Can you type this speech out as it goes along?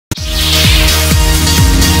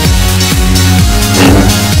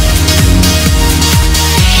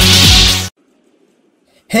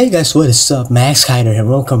Hey guys, what is up? Max Hyder here.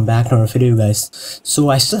 Welcome back to our video, guys. So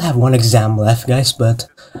I still have one exam left, guys, but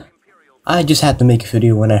I just had to make a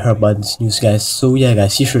video when I heard about this news, guys. So yeah,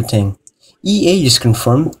 guys, here's your thing. EA just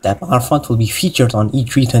confirmed that Battlefront will be featured on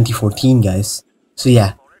E3 2014, guys. So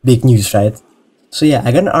yeah, big news, right? So yeah,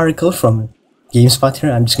 I got an article from GameSpot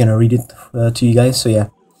here. I'm just gonna read it to you guys. So yeah,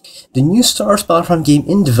 the new Star Wars Battlefront game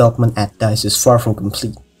in development at DICE is far from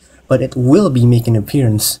complete, but it will be making an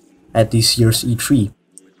appearance at this year's E3.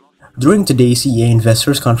 During today's EA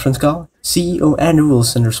Investors Conference call, CEO Andrew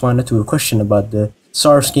Wilson responded to a question about the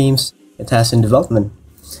Star Wars games it has in development.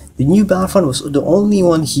 The new Battlefront was the only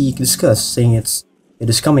one he discussed, saying it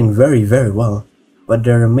is coming very well, but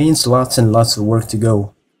there remains lots and lots of work to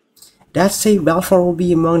go. That said, Battlefront will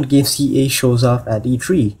be among the games EA shows off at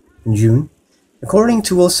E3 in June. According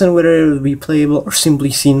to Wilson, whether it will be playable or simply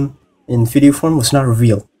seen in video form was not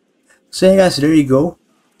revealed. So yeah guys, there you go.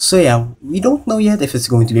 So yeah, we don't know yet if it's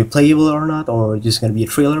going to be playable or not, or just going to be a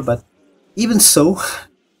trailer, but even so,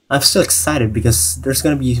 I'm still excited because there's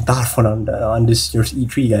going to be Battlefront on this year's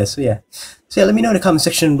E3, guys. So yeah, let me know in the comment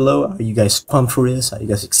section below. Are you guys pumped for this? Are you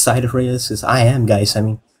guys excited for this? Because I am, guys. I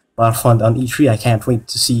mean, Battlefront on E3, I can't wait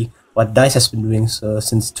to see what DICE has been doing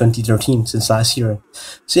since 2013, since last year.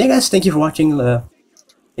 So yeah guys, thank you for watching.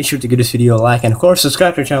 Make sure to give this video a like, and of course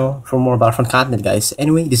subscribe to our channel for more Battlefront content, guys.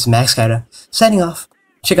 Anyway, this is Max Kaida, signing off.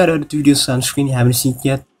 Check out other videos on screen you haven't seen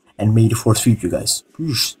yet, and may the force be with you guys.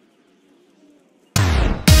 Peace.